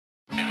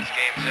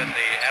game's in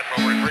the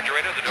Admiral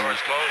refrigerator. The door is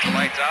closed, the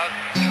lights out.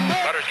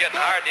 Butter's getting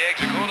hard, the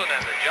eggs are cooling,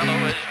 and the jello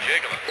is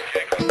jiggling.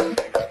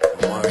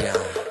 Omarion.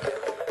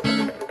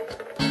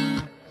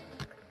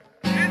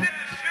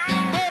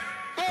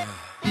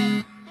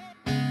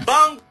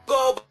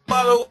 Bongo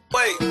by the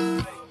way.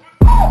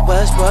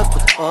 Westbrook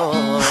with the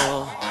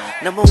ball,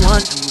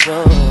 #1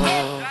 hero,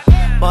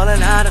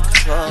 ballin' out of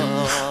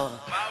control.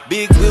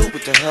 Big wheel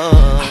with the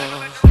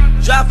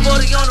hose. Drop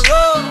 40 on the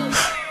road.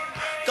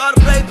 Gotta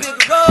play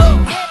big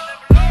road.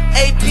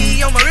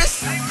 AP on my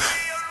wrist.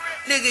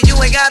 Nigga, you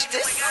ain't got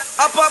this.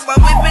 I park my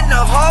whip in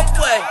the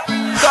hallway.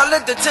 Call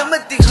it the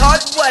Timothy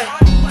Hardway.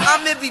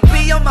 I'm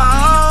MVP on my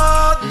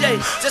hard day.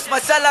 Just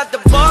might sell out the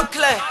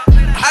Barclay.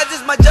 I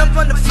just might jump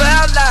on the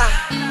foul line.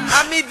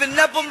 I'm even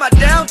up on my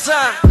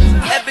downtime.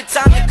 Every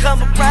time you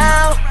come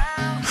around,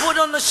 put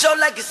on the show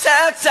like it's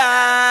halftime.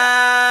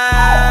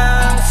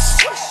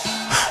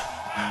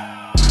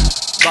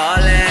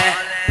 Ballin',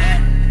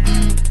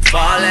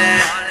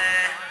 ballin',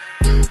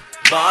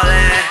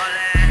 ballin',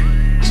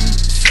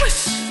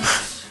 swish.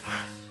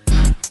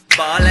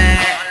 Ballin',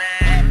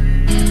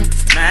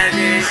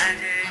 Magic,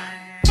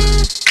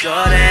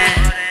 Jordan.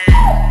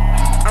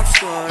 I'm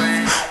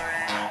scoring,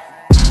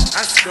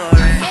 I'm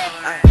scoring.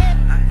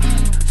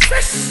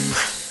 Swish.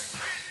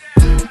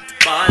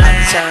 Ballin',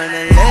 I turn a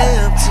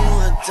layup to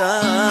a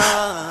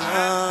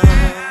dunk.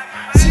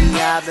 See,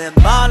 I've been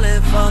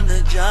ballin' from the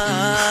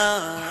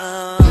jump.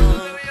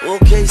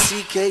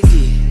 OKCKD,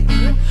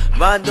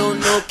 Rondo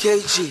no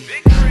KG.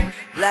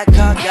 Black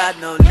car got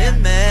no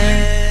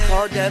limit.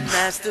 Call that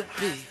Master P.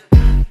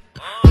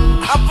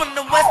 I'm from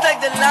the west like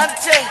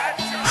Delante.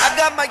 I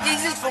got my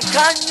Yeezys from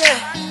Kanye.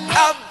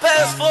 Out in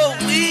Paris for a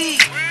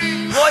week.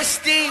 Roy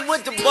Steen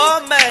with the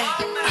ball man.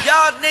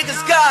 Y'all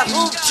niggas got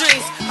hoop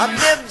dreams. I'm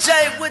MJ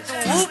with the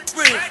whoop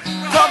ring.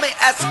 Call me,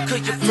 ask her,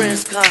 could your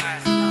friends come?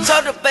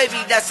 Told the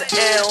baby that's an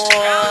L1.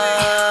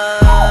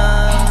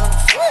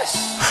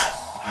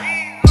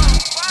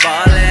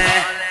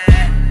 Ballin',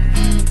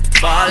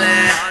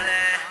 ballin',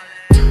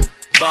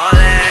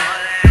 ballin',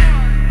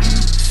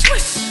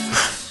 swish.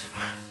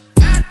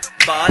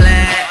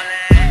 Ballin',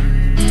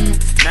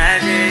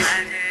 Magic,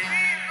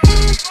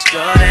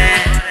 Jordan.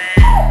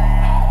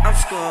 I'm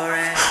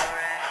scoring,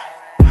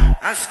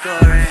 I'm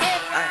scoring.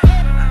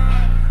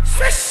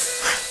 Swish.